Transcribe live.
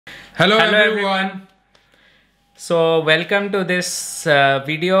Hello everyone. So welcome to this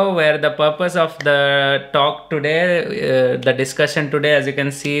video where the purpose of the talk today, the discussion today, as you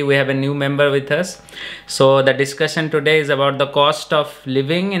can see, we have a new member with us. So the discussion today is about the cost of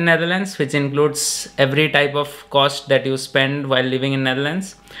living in Netherlands, which includes every type of cost that you spend while living in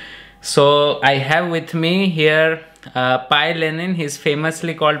Netherlands. So I have with me here Pi Lenin. He's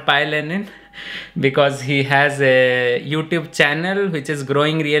famously called Pi Lenin because he has a YouTube channel which is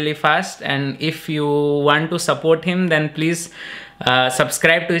growing really fast, and if you want to support him, then please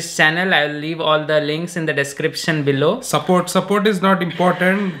subscribe to his channel. I will leave all the links in the description below. Support is not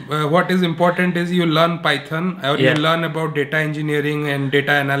important. What is important is you learn Python or you learn about data engineering and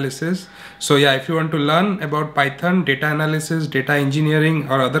data analysis. So yeah, if you want to learn about Python, data analysis, data engineering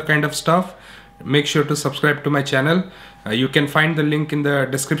or other kind of stuff, make sure to subscribe to my channel. You can find the link in the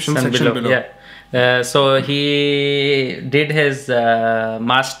description section below. Yeah. So he did his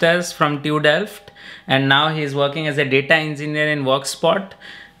masters from TU Delft, and now he's working as a data engineer in Workspot.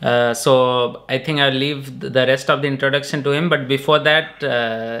 So I think I'll leave the rest of the introduction to him. But before that,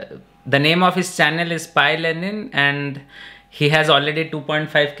 the name of his channel is Pi Lenin, and he has already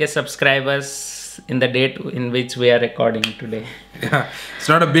 2.5k subscribers in the date in which we are recording today. Yeah, it's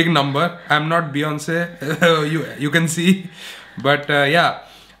not a big number. I'm not Beyonce, you can see, but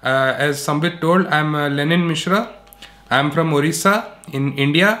as Sambit told, I'm Lenin Mishra. I'm from Orissa in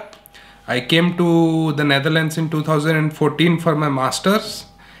India. I came to the Netherlands in 2014 for my masters,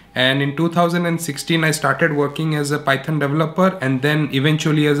 and in 2016 I started working as a Python developer and then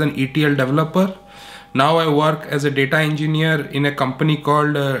eventually as an ETL developer. Now I work as a data engineer in a company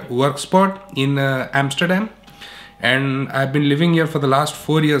called Workspot in Amsterdam, and I've been living here for the last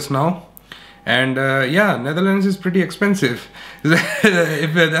 4 years now. And Netherlands is pretty expensive.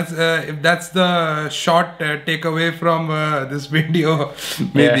 if that's the short takeaway from this video,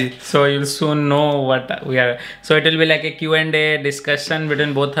 maybe. Yeah. So you'll soon know what we are. So it will be like a Q&A discussion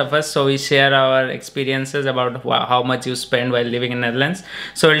between both of us. So we share our experiences about how much you spend while living in Netherlands.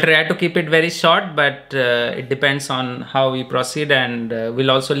 So we'll try to keep it very short, but it depends on how we proceed. And we'll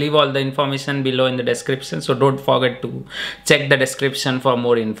also leave all the information below in the description. So don't forget to check the description for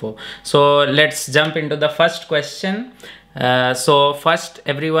more info. So let's jump into the first question. So first,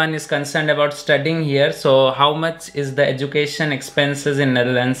 everyone is concerned about studying here. So how much is the education expenses in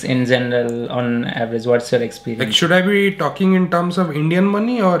Netherlands in general on average? What's your experience? Like, should I be talking in terms of Indian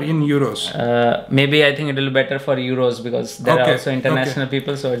money or in euros? Maybe I think it will be better for euros because there are also international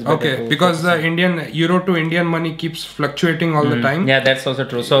people, so it's better because the Indian euro to Indian money keeps fluctuating all the time. Yeah, that's also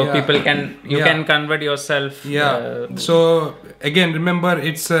true. So people can can convert yourself. Yeah. So again, remember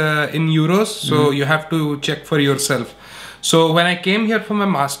it's in euros, so you have to check for yourself. So when I came here for my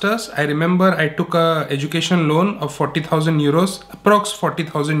masters, I remember I took a education loan of 40,000 euros, approx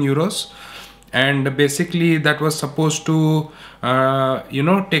 40,000 euros, and basically that was supposed to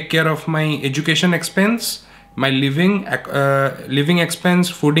take care of my education expense, my living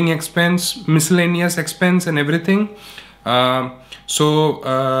expense, fooding expense, miscellaneous expense, and everything. My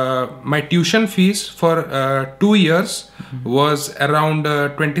tuition fees for 2 years was around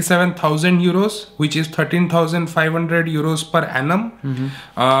 27,000 euros, which is 13,500 euros per annum.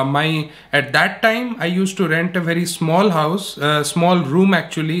 At that time, I used to rent a very small house, small room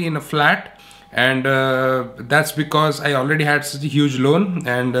actually in a flat, and that's because I already had such a huge loan,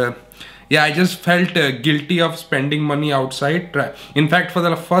 and I just felt guilty of spending money outside. In fact, for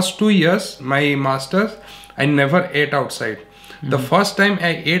the first 2 years, my masters, I never ate outside. The first time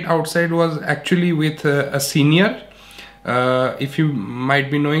I ate outside was actually with a senior. If you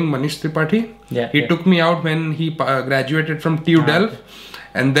might be knowing Manish Tripathi. He took me out when he graduated from TU Delft.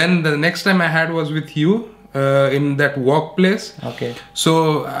 And then the next time I had was with you in that workplace. Okay.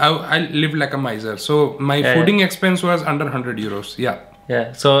 So I lived like a miser. So my fooding expense was under 100 euros.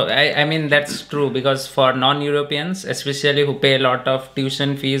 Yeah, so I mean that's true, because for non-Europeans especially who pay a lot of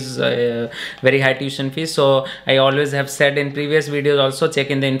tuition fees, very high tuition fees, so I always have said in previous videos also, check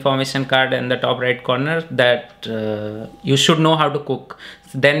in the information card in the top right corner that you should know how to cook.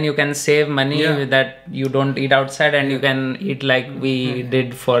 Then you can save money that you don't eat outside, and you can eat like we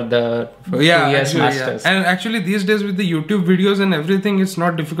did for the 2 years masters. And actually these days with the YouTube videos and everything, it's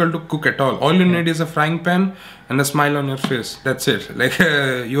not difficult to cook at all you need is a frying pan and a smile on your face. That's it. Like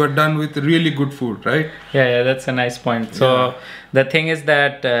you are done with really good food, right? Yeah, that's a nice point. So The thing is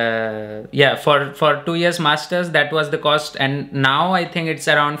that yeah, for 2 years masters, that was the cost, and now I think it's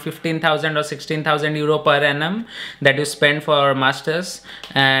around 15,000 or 16,000 euro per annum that you spend for masters,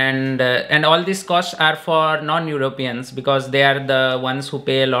 and all these costs are for non-Europeans because they are the ones who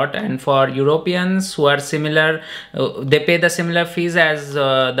pay a lot, and for Europeans who are similar, they pay the similar fees as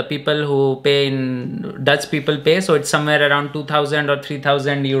the people who pay in Dutch people pay, so it's somewhere around 2,000 or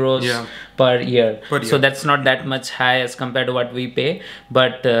 3,000 euros per year. So that's not that much high as compared to what we pay,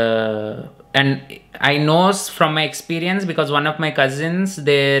 but and I know from my experience, because one of my cousins,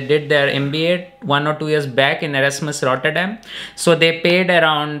 they did their MBA 1 or 2 years back in Erasmus Rotterdam, so they paid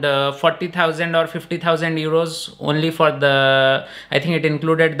around 40,000 or 50,000 euros only for the, I think it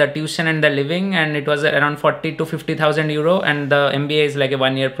included the tuition and the living, and it was around 40 to 50,000 euro, and the MBA is like a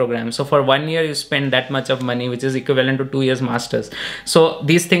 1-year program, so for 1 year you spend that much of money, which is equivalent to 2 years masters. So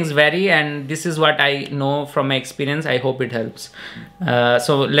these things vary, and this is what I know from my experience. I hope it helps.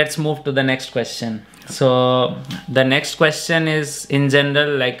 So let's move to the next question. So the next question is, in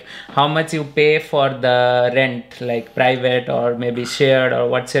general, like how much you pay for the rent, like private or maybe shared, or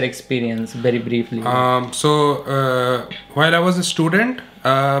what's your experience, very briefly? So while I was a student,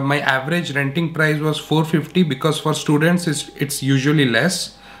 my average renting price was 450, because for students it's usually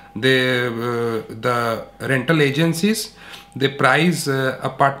less. The rental agencies, they price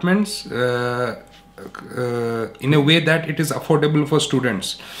apartments in a way that it is affordable for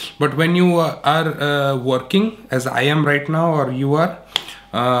students. But when you are working, as I am right now, or you are,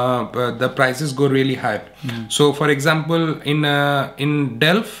 the prices go really high. So for example, in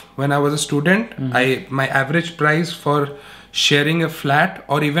Delft, when I was a student, my average price for sharing a flat,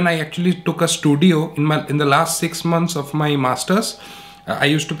 or even I actually took a studio in the last 6 months of my masters, I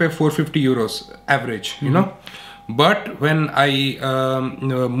used to pay 450 euros average, you know. But when I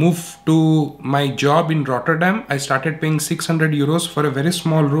moved to my job in Rotterdam, I started paying 600 euros for a very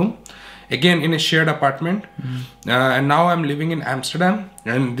small room, again in a shared apartment. And now I'm living in Amsterdam,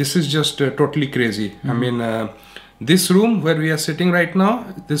 and this is just totally crazy. I mean, this room where we are sitting right now,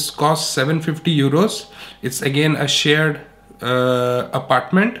 this costs 750 euros. It's again a shared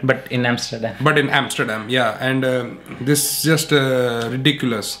apartment, but in Amsterdam. Yeah. And this is just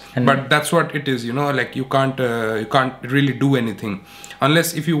ridiculous, but that's what it is, you know. Like you can't really do anything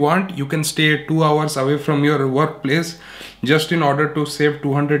unless, if you want, you can stay 2 hours away from your workplace just in order to save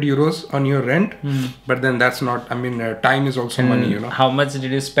 200 euros on your rent. But then that's not, I mean, time is also money, you know. How much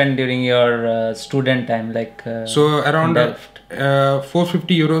did you spend during your student time, like so around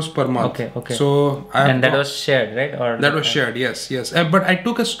 450 euros per month. Okay. So and that was shared, right? Or that was shared, yes. But I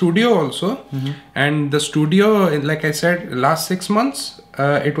took a studio also, and the studio, like I said, last 6 months,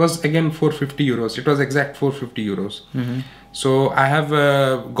 it was again 450 euros. It was exact 450 euros. So I have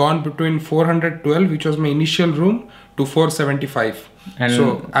gone between 412, which was my initial room, to 475. And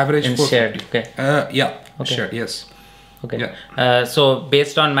so average in 450. Shared, shared, yes. Okay. So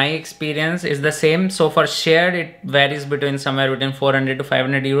based on my experience, is the same. So for shared, it varies between somewhere between 400 to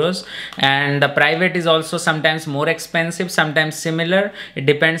 500 euros, and the private is also sometimes more expensive, sometimes similar. It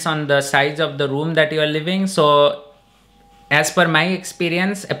depends on the size of the room that you are living. So as per my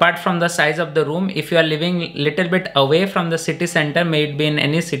experience, apart from the size of the room, if you are living little bit away from the city center, may it be in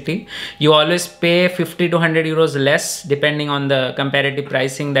any city, you always pay 50 to 100 euros less, depending on the comparative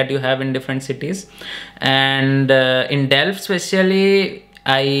pricing that you have in different cities. And in Delft especially,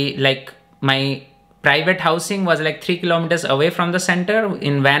 my private housing was like 3 kilometers away from the center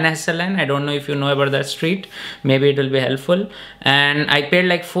in Van Hasselen. I don't know if you know about that street. Maybe it will be helpful. And I paid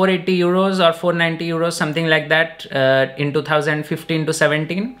like 480 euros or 490 euros, something like that, in 2015 to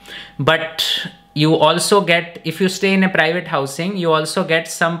 17. But you also get, if you stay in a private housing, you also get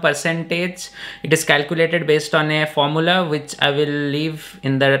some percentage. It is calculated based on a formula, which I will leave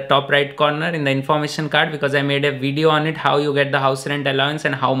in the top right corner in the information card, because I made a video on it, how you get the house rent allowance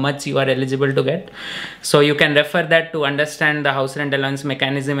and how much you are eligible to get. So you can refer that to understand the house rent allowance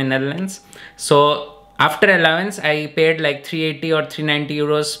mechanism in Netherlands. So after allowance, I paid like 380 or 390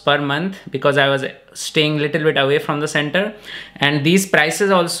 euros per month, because I was staying a little bit away from the center. And these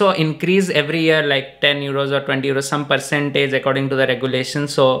prices also increase every year, like 10 euros or 20 euros, some percentage according to the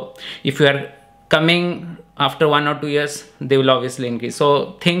regulations. So if you are coming after 1 or 2 years, they will obviously increase.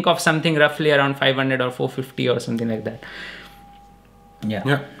 So think of something roughly around 500 or 450 or something like that.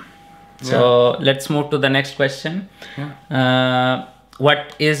 Yeah. So let's move to the next question.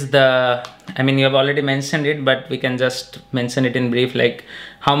 What is the, I mean, you have already mentioned it, but we can just mention it in brief, like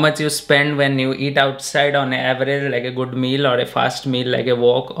how much you spend when you eat outside on average, like a good meal or a fast meal, like a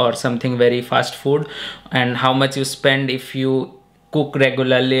walk or something very fast food, and how much you spend if you cook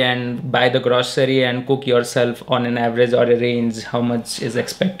regularly and buy the grocery and cook yourself on an average or a range, how much is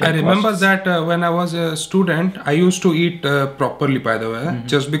expected? I remember that when I was a student, I used to eat properly, by the way.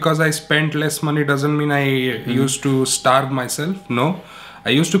 Just because I spent less money doesn't mean I used to starve myself. No, I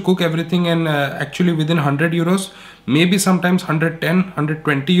used to cook everything, and actually within 100 euros, maybe sometimes 110,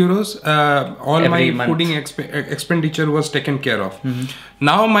 120 euros, all Every my month. fooding expenditure was taken care of.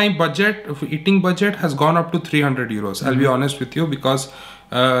 Now my budget, eating budget, has gone up to 300 euros. I'll be honest with you, because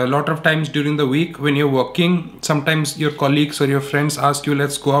a lot of times during the week when you're working, sometimes your colleagues or your friends ask you,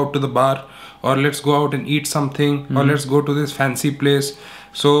 let's go out to the bar, or let's go out and eat something, or let's go to this fancy place.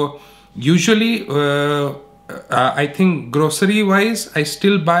 So usually I think grocery wise, I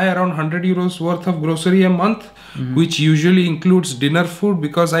still buy around 100 euros worth of grocery a month, which usually includes dinner food,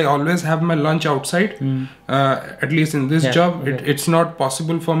 because I always have my lunch outside. At least in this job, it's not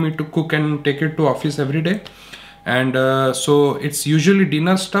possible for me to cook and take it to office every day. And so it's usually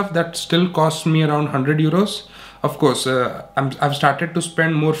dinner stuff that still costs me around 100 euros. Of course, I've started to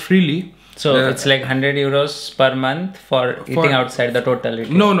spend more freely. So it's like 100 euros per month for eating outside, the total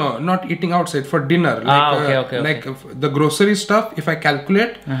eating. No, not eating outside, for dinner. Like, like the grocery stuff, if I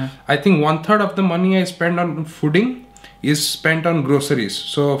calculate, I think 1/3 of the money I spend on fooding is spent on groceries.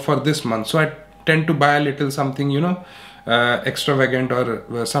 So for this month, so I tend to buy a little something, extravagant,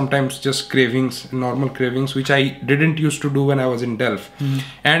 or sometimes just cravings, normal cravings, which I didn't used to do when I was in Delft.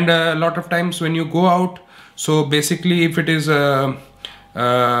 And a lot of times when you go out, so basically if it is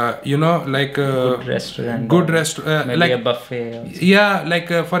like good restaurant, maybe like a buffet also. Yeah, like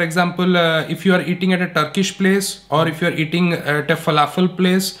for example, if you are eating at a Turkish place, or if you are eating at a falafel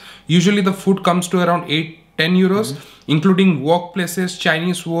place, usually the food comes to around 8-10 euros, including wok places,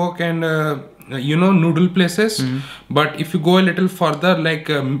 Chinese wok, and noodle places. But if you go a little further, like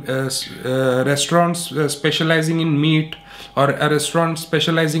restaurants specializing in meat, or a restaurant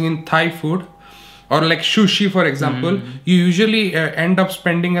specializing in Thai food, or like sushi, for example, you usually end up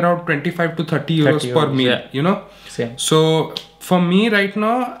spending around 25 to 30 euros per meal, Same. So for me right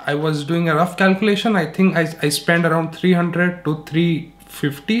now, I was doing a rough calculation. I think I spend around 300 to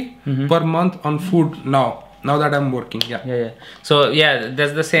 350 per month on food now that I'm working. So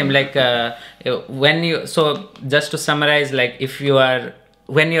that's the same, like so just to summarize, like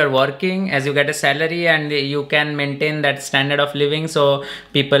when you're working, as you get a salary and you can maintain that standard of living, so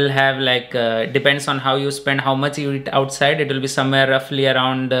people have like depends on how you spend, how much you eat outside, it will be somewhere roughly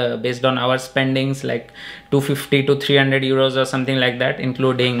around based on our spendings, like 250 to 300 euros or something like that,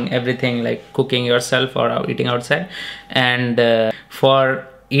 including everything like cooking yourself or eating outside. And for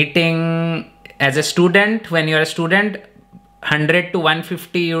eating as a student, when you're a student, 100 to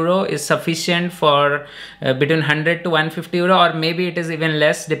 150 euro is sufficient for between 100 to 150 euro, or maybe it is even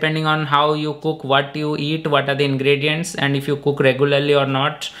less, depending on how you cook, what you eat, what are the ingredients, and if you cook regularly or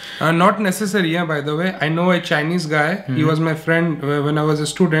not. Not necessary, by the way. I know a Chinese guy. He was my friend when I was a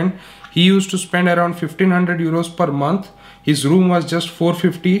student. He used to spend around 1500 euros per month. His room was just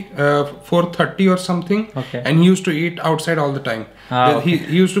 430 or something. And he used to eat outside all the time. He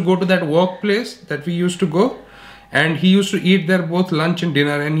used to go to that workplace that we used to go, and he used to eat there both lunch and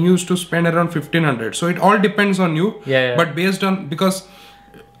dinner, and he used to spend around 1500. So it all depends on you. But based on, because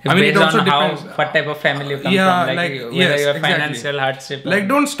it also depends what type of family you come from, like whether you have financial hardship. Like,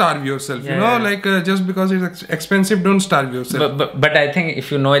 don't starve yourself, like just because it's expensive, don't starve yourself. But I think if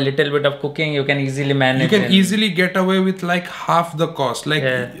you know a little bit of cooking, you can easily manage. You can easily get away with like half the cost, like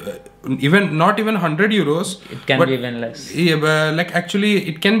not even 100 euros. It can be even less. Like actually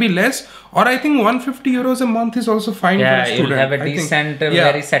it can be less, or I think 150 euros a month is also fine for a student. You'll have a decent,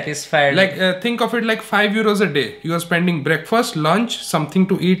 very satisfied. Like think of it like 5 euros a day. You are spending breakfast, lunch, something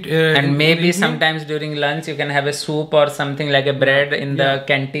to eat, and maybe sometimes during lunch you can have a soup or something like a bread in the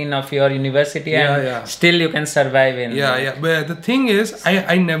canteen of your university, and still you can survive in. But the thing is,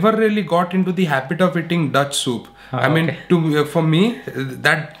 I never really got into the habit of eating Dutch soup. I mean, for me,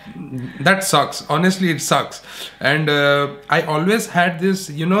 that sucks. Honestly, it sucks. And I always had this,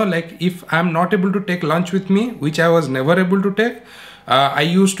 like if I'm not able to take lunch with me, which I was never able to take, I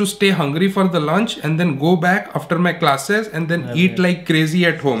used to stay hungry for the lunch and then go back after my classes and then eat like crazy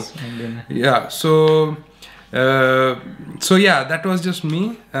at home. So that was just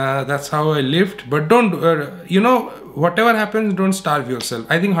me. That's how I lived. But don't, whatever happens, don't starve yourself.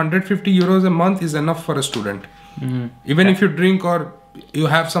 I think 150 euros a month is enough for a student. Even if you drink or you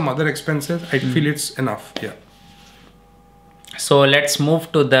have some other expenses, I feel it's enough. So let's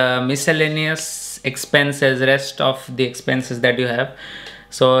move to the miscellaneous expenses, rest of the expenses that you have.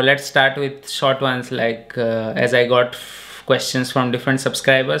 So let's start with short ones, like as I got questions from different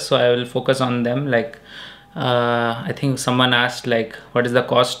subscribers, so I will focus on them. Like I think someone asked like, what is the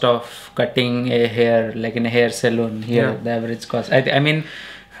cost of cutting a hair, like in a hair salon here, the average cost. I mean,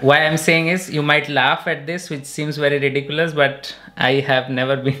 why I'm saying is you might laugh at this, which seems very ridiculous, but I have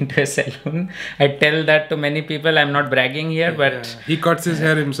never been to a salon. I tell that to many people. I'm not bragging here, but he cuts his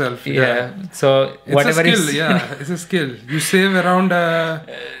hair himself. So it's whatever a skill. It's a skill. You save around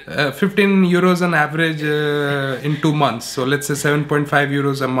 15 euros on average in 2 months. So let's say 7.5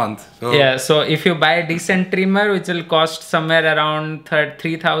 euros a month. So so if you buy a decent trimmer, which will cost somewhere around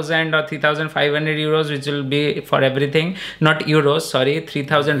 3,000 or 3,500 euros, which will be for everything, not euros, sorry,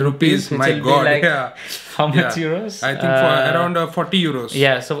 3,000 rupees, which my will God, be like how much euros? I think for around 40 euros.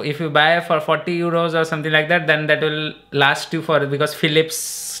 Yeah, so if you buy for 40 euros or something like that, then that will last you for, because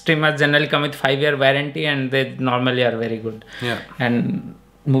Philips trimmers generally come with 5-year warranty and they normally are very good. And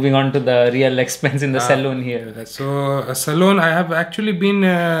moving on to the real expense in the salon here. So a salon, I have actually been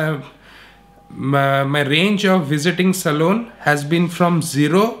my range of visiting salon has been from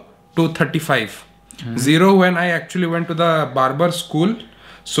 0 to 35. 0 when I actually went to the barber school.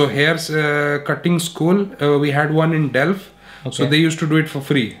 So hair cutting school, we had one in Delft. So they used to do it for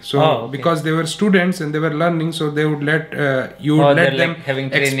free. So because they were students and they were learning, so they would let let them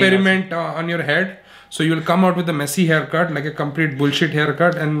experiment on your head. So you'll come out with a messy haircut, like a complete bullshit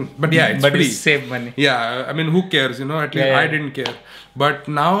haircut, but it's free. It's save money. Yeah, I mean, who cares? You know, at least I didn't care. But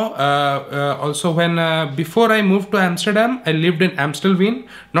now, also when before I moved to Amsterdam, I lived in Amstelveen,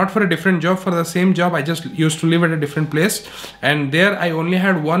 not for a different job, for the same job. I just used to live at a different place, and there I only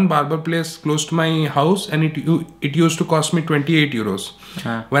had one barber place close to my house, and it used to cost me 28 euros.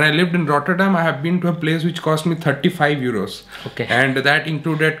 When I lived in Rotterdam, I have been to a place which cost me 35 euros. And that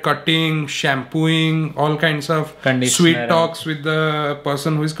included cutting, shampooing, all kinds of sweet talks with the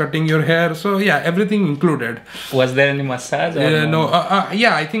person who is cutting your hair. So yeah, everything included. Was there any massage? Or no.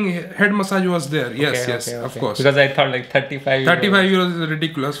 Yeah, I think head massage was there. Yes, of course. Because I thought like 35 euros is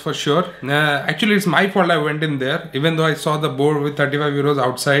ridiculous for sure. Actually, it's my fault I went in there. Even though I saw the board with 35 euros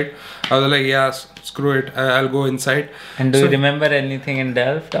outside, I was like, yeah, screw it, I'll go inside. And do you remember anything in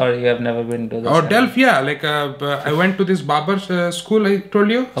Delft, or you have never been to this? Delft, yeah. Like I went to this barber school I told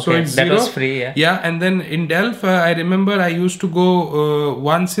you. So it's that 0. was free, Yeah, and then in Delft, I remember I used to go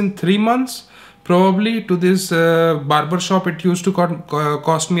once in 3 months. Probably to this barber shop, it used to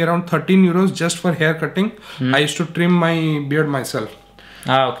cost me around 13 euros just for hair cutting. I used to trim my beard myself.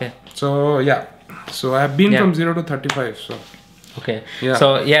 So yeah, so I have been from 0 to 35. So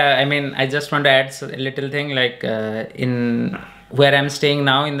so I mean, I just want to add a little thing, like in where I'm staying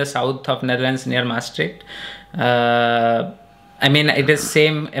now in the south of Netherlands near Maastricht. I mean, it is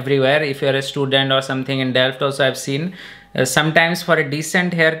same everywhere. If you're a student or something in Delft, also I've seen sometimes for a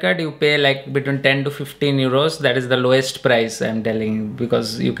decent haircut you pay like between 10 to 15 euros. That is the lowest price, I'm telling you,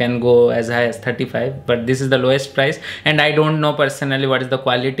 because you can go as high as 35, but this is the lowest price. And I don't know personally what is the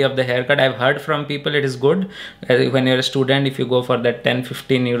quality of the haircut. I've heard from people it is good. When you're a student, if you go for that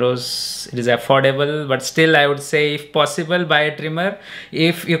 10-15 euros, it is affordable. But still, I would say, if possible, buy a trimmer.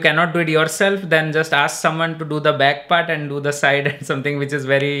 If you cannot do it yourself, then just ask someone to do the back part and do the side and something which is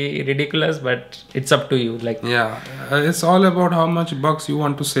very ridiculous, but it's up to you. Like it's all about how much bucks you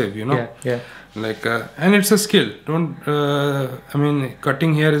want to save, you know. Like and it's a skill. Don't I mean,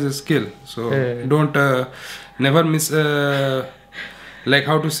 cutting hair is a skill, so don't never like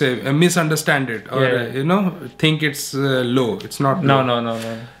how to say misunderstand it, or you know, think it's low. It's not low. No.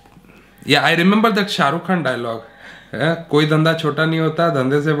 Yeah, I remember that Shah Rukh Khan dialogue. कोई धंधा छोटा नहीं होता,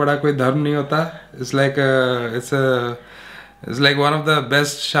 धंधे से बड़ा कोई धर्म नहीं होता. It's like it's like one of the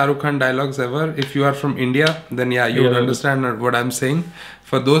best Shah Rukh Khan dialogues ever. If you are from India, then you would understand what I'm saying.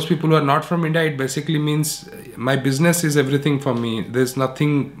 For those people who are not from India, it basically means my business is everything for me. There's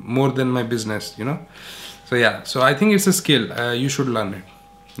nothing more than my business, you know. So so I think it's a skill. You should learn it.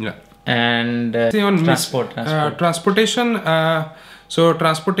 And transportation. So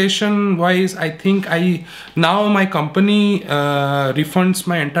transportation wise, I think now my company refunds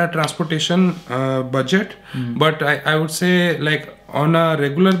my entire transportation budget. But I would say, like, on a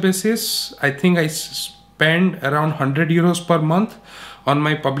regular basis, I think I spend around 100 euros per month on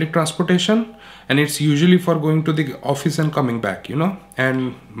my public transportation. And it's usually for going to the office and coming back, you know,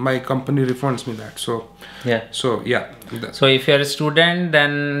 and my company refunds me that. So if you're a student,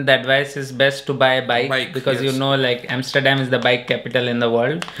 then the advice is best to buy a bike because you know, like, Amsterdam is the bike capital in the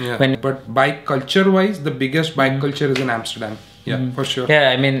world. But bike culture wise, the biggest bike culture is in Amsterdam. For sure.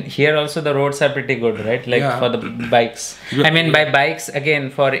 I mean, here also the roads are pretty good, right? Like for the bikes. I mean, by bikes,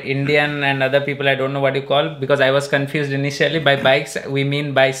 again, for Indian and other people, I don't know what you call, because I was confused initially. By bikes, we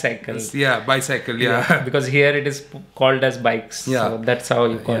mean bicycles. Bicycle, because here it is called as bikes. So that's how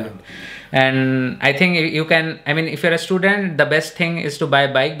you call it. And I think you can, I mean, if you're a student, the best thing is to buy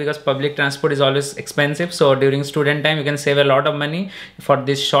a bike, because public transport is always expensive. So during student time, you can save a lot of money for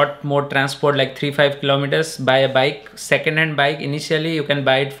this short mode transport, like 3-5 kilometers. Buy a bike, second-hand bike. Initially you can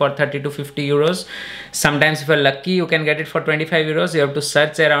buy it for 30 to 50 euros. Sometimes if you're lucky, you can get it for 25 euros. You have to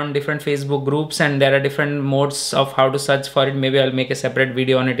search around different Facebook groups, and there are different modes of how to search for it. Maybe I'll make a separate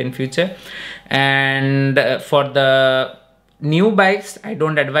video on it in future. And for the new bikes, I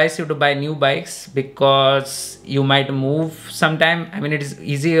don't advise you to buy new bikes, because you might move sometime. I mean, it is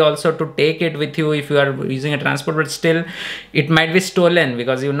easy also to take it with you if you are using a transport, but still it might be stolen,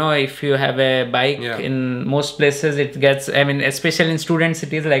 because if you have a bike, in most places it gets, I mean, especially in student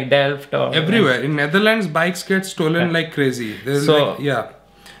cities like Delft or everywhere in Netherlands, bikes get stolen like crazy.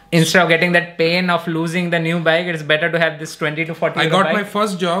 Instead of getting that pain of losing the new bike, it's better to have this 20 to 40 I euro got bike. my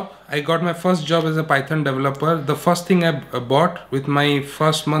first job as a Python developer. The first thing I bought with my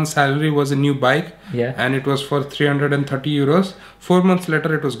first month's salary was a new bike. And it was for 330 euros. 4 months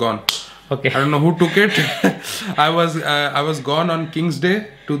later, it was gone. Okay. I don't know who took it. I was gone on King's Day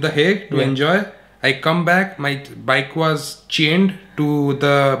to The Hague to enjoy. I come back, my bike was chained to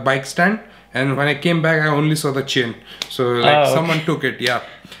the bike stand, and when I came back, I only saw the chain. So someone took it.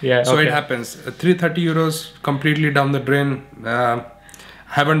 So it happens. 330 euros completely down the drain.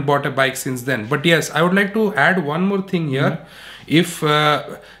 Haven't bought a bike since then. But yes, I would like to add one more thing here. If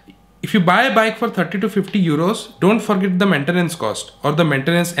you buy a bike for 30 to 50 euros, don't forget the maintenance cost or the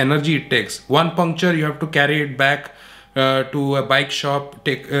maintenance energy it takes. One puncture, you have to carry it back to a bike shop,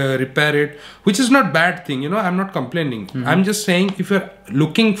 repair it, which is not bad thing. I'm not complaining. I'm just saying, if you're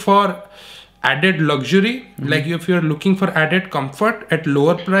looking for added luxury, like if you're looking for added comfort at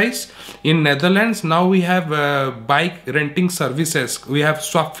lower price, in Netherlands now we have bike renting services. We have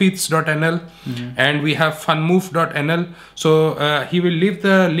swapfiets.nl and we have funmove.nl. So he will leave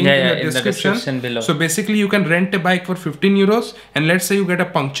the link in the description below. So basically you can rent a bike for 15 euros, and let's say you get a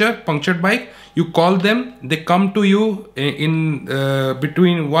punctured bike, you call them, they come to you in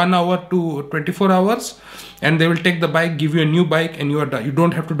between 1 hour to 24 hours, and they will take the bike, give you a new bike, and you are done. You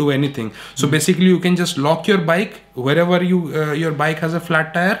don't have to do anything. So basically you can just lock your bike wherever your bike has a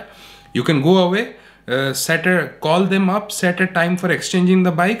flat tire. You can go away, call them up, set a time for exchanging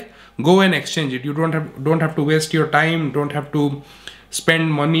the bike, go and exchange it. You don't have to waste your time, don't have to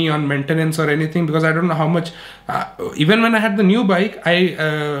spend money on maintenance or anything, because I don't know how much. Even when I had the new bike,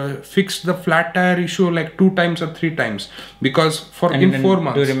 I fixed the flat tire issue like 2 times or 3 times, because in 4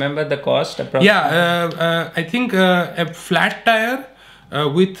 months. Do you remember the cost approximately? I think a flat tire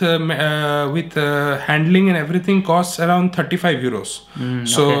with handling and everything costs around 35 euros.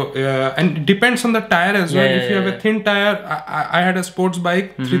 And it depends on the tire as well. If you have a thin tire, I had a sports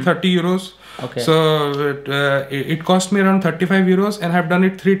bike, 330 euros. So it cost me around 35 euros, and I've done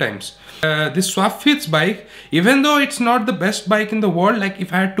it 3 times. This Swapfiets bike, even though it's not the best bike in the world, like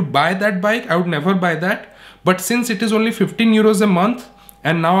if I had to buy that bike, I would never buy that. But since it is only 15 euros a month,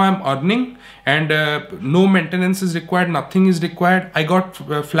 and now I'm earning, and no maintenance is required, nothing is required. I got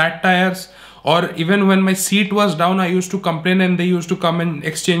flat tires, or even when my seat was down, I used to complain, and they used to come and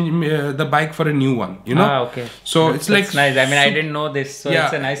exchange the bike for a new one, So that's nice. I mean, I didn't know this, so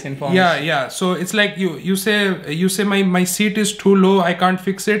it's a nice information. So it's like you say my seat is too low, I can't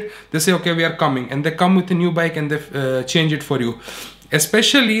fix it. They say, okay, we are coming, and they come with a new bike and they change it for you.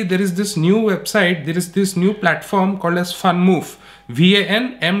 Especially there is this new website, there is this new platform called as Funmove.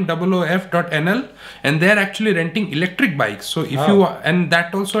 VANMOOF.nl, and they're actually renting electric bikes. So if and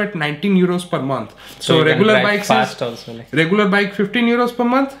that also at 19 euros per month. So regular bikes regular bike 15 euros per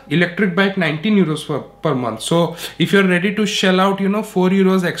month, electric bike 19 euros per month. So if you're ready to shell out 4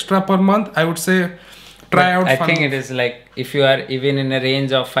 euros extra per month, I would say try out. I think it is like, if you are even in a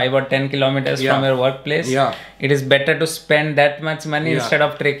range of 5 or 10 kilometers from your workplace, it is better to spend that much money instead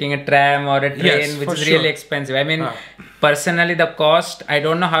of taking a tram or a train, which is really expensive. I mean, personally, the cost, I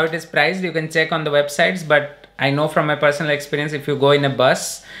don't know how it is priced. You can check on the websites, but I know from my personal experience, if you go in a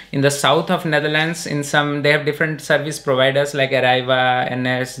bus in the south of Netherlands, they have different service providers like Arriva,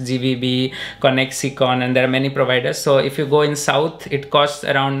 NS, GVB, Connect, Sicon, and there are many providers. So if you go in south, it costs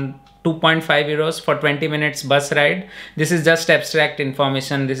around 2.5 euros for 20 minutes bus ride. This is just abstract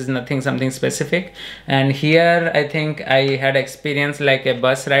information. This is something specific. And here I think I had experience like a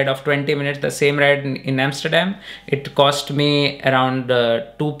bus ride of 20 minutes, the same ride in Amsterdam. It cost me around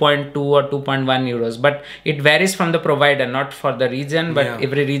 2.2 or 2.1 euros. But it varies from the provider, not for the region, but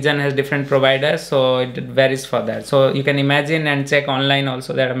every region has different providers. So it varies for that. So you can imagine and check online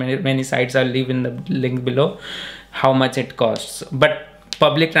also. There are many sites. I'll leave in the link below how much it costs. But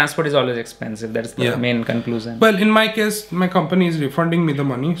public transport is always expensive. That's the main conclusion. Well, in my case, my company is refunding me the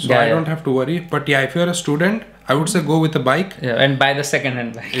money, so I don't have to worry. But yeah, if you're a student, I would say go with a bike. Yeah, and buy the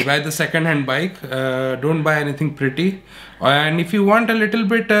second-hand bike. Buy the second-hand bike. Don't buy anything pretty. And if you want a little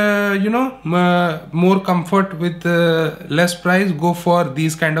bit, more comfort with less price, go for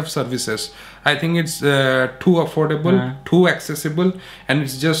these kind of services. I think it's too affordable, too accessible, and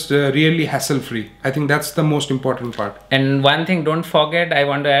it's just really hassle-free. I think that's the most important part. And one thing, don't forget, I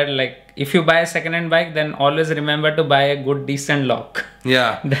want to add, like, if you buy a second-hand bike, then always remember to buy a good, decent lock.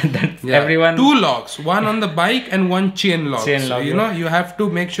 Yeah. Everyone. 2 locks, one on the bike and one chain lock. So, you have to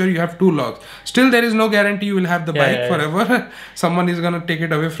make sure you have 2 locks. Still, there is no guarantee you will have the bike forever. Someone is gonna take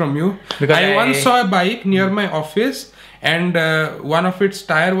it away from you. Because I once saw a bike near my office, and one of its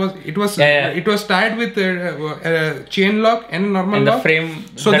tire was tied with a chain lock and a normal lock. The frame.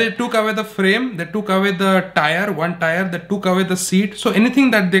 So they took away the frame, they took away the tire, one tire, they took away the seat. So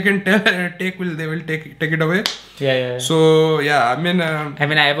anything that they can take they will take it away. So I mean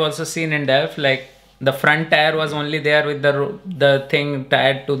I have also seen in Delft, like, the front tire was only there with the thing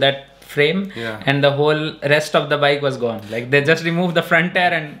tied to that frame, and the whole rest of the bike was gone. Like, they just removed the front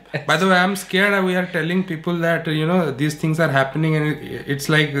tire. And by the way, I'm scared. We are telling people that these things are happening, and it's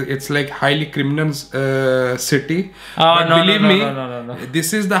like highly criminal city. But believe me,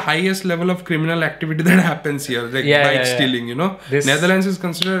 this is the highest level of criminal activity that happens here, like bike stealing. Netherlands is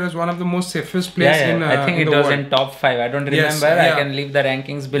considered as one of the most safest places in I think in it the was world. in top 5. I don't remember. I can leave the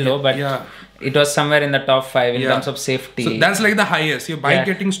rankings below, but it was somewhere in the top 5 in terms of safety. So that's like the highest. Your bike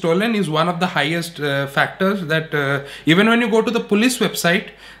getting stolen is one of the highest factors that even when you go to the police website,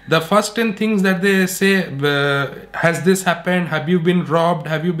 the first 10 things that they say, has this happened? Have you been robbed?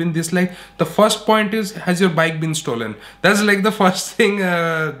 Have you been this? Like, the first point is, has your bike been stolen? That's like the first thing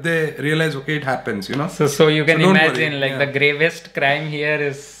they realize, okay, it happens, So you can imagine, like, the gravest crime here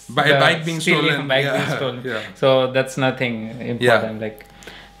is bike being stolen. Being stolen. So that's nothing important. Like,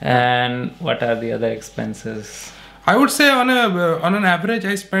 and what are the other expenses? I would say on an average,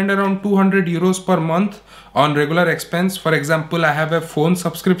 I spend around 200 euros per month on regular expense. For example, I have a phone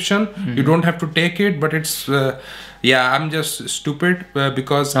subscription. You don't have to take it, but it's I'm just stupid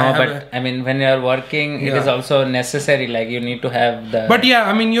because I mean, when you are working, it is also necessary. Like, you need to have the. But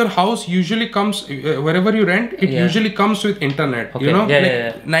your house usually comes wherever you rent. It usually comes with internet.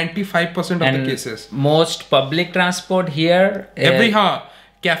 95% of the cases. Most public transport here.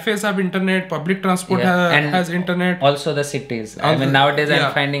 Cafes have internet, public transport has internet. Also the cities. I mean, nowadays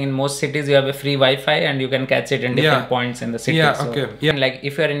I'm finding in most cities you have a free Wi-Fi and you can catch it in different points in the city. Like,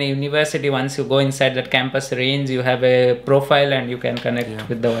 if you're in a university, once you go inside that campus range, you have a profile and you can connect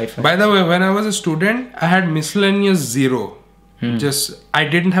with the Wi-Fi. By the way, when I was a student, I had miscellaneous 0. I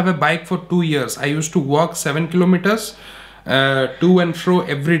didn't have a bike for 2 years. I used to walk 7 kilometers to and fro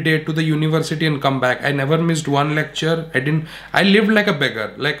every day to the university and come back. I never missed one lecture. I lived like a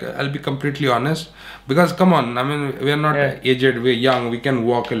beggar. Like, I'll be completely honest, because come on, I mean, we're not aged, we're young, we can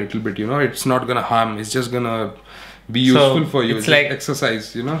walk a little bit, it's not gonna harm, it's just gonna be useful for you. It's like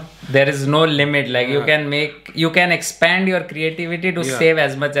exercise, there is no limit. Like, you can expand your creativity to save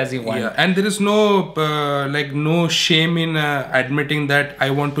as much as you want. And there is no no shame in admitting that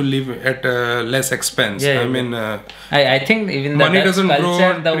I want to live at less expense. I mean, I think even the Dutch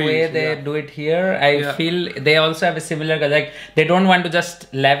culture, the way they do it here, I feel they also have a similar, like, they don't want to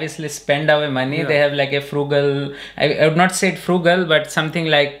just lavishly spend away money. They have like a frugal, I would not say it frugal, but something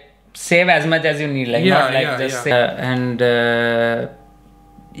like save as much as you need, like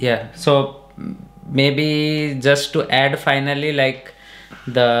so maybe just to add finally, like,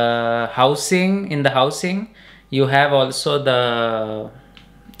 the housing, you have also the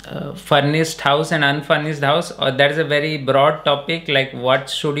furnished house and unfurnished house, or that is a very broad topic, like what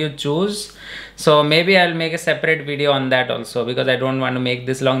should you choose. So maybe I'll make a separate video on that also, because I don't want to make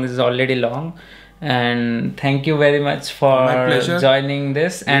this long. This is already long. And thank you very much for joining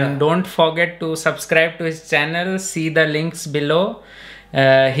this, and don't forget to subscribe to his channel. See the links below.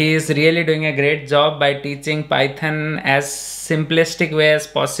 He is really doing a great job by teaching Python as simplistic way as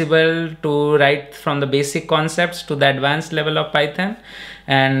possible, to write from the basic concepts to the advanced level of Python.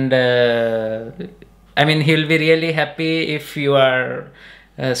 And I mean, he'll be really happy if you are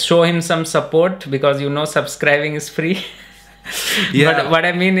show him some support, because subscribing is free. But what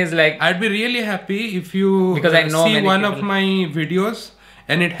I mean is, like, I'd be really happy if you because I know see one of my videos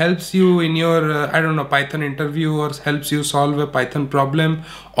and it helps you in your Python interview, or helps you solve a Python problem.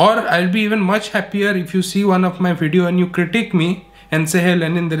 Or I'll be even much happier if you see one of my video and you critique me and say, hey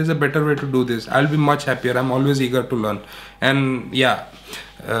Lenin, there is a better way to do this. I'll be much happier. I'm always eager to learn. And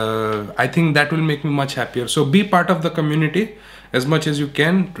I think that will make me much happier. So be part of the community. as much as you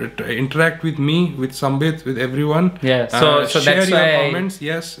can. Interact with me, with Sambit, with everyone. Yeah, so share that's your why comments.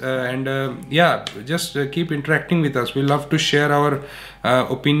 Yes, and yeah, just keep interacting with us. We love to share our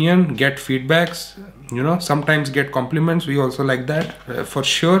opinion, get feedbacks. You know, sometimes get compliments. We also like that for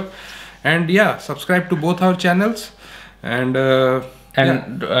sure. And yeah, subscribe to both our channels. And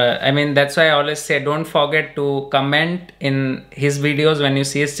I mean, that's why I always say don't forget to comment in his videos when you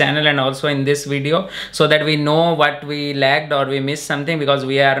see his channel, and also in this video, so that we know what we lagged or we missed something, because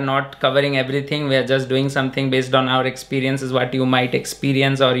we are not covering everything. We are just doing something based on our experiences, what you might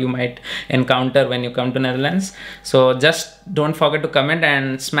experience or you might encounter when you come to Netherlands. So just don't forget to comment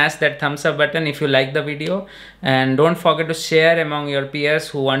and smash that thumbs up button if you like the video, and don't forget to share among your peers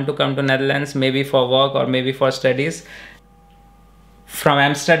who want to come to Netherlands, maybe for work or maybe for studies. From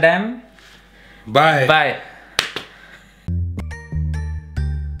Amsterdam, bye. Bye.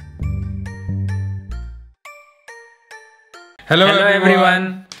 Hello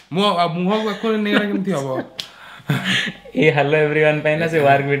everyone. मुह को नहीं रखती अब ये hello everyone पे ना से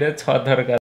work video 6 थर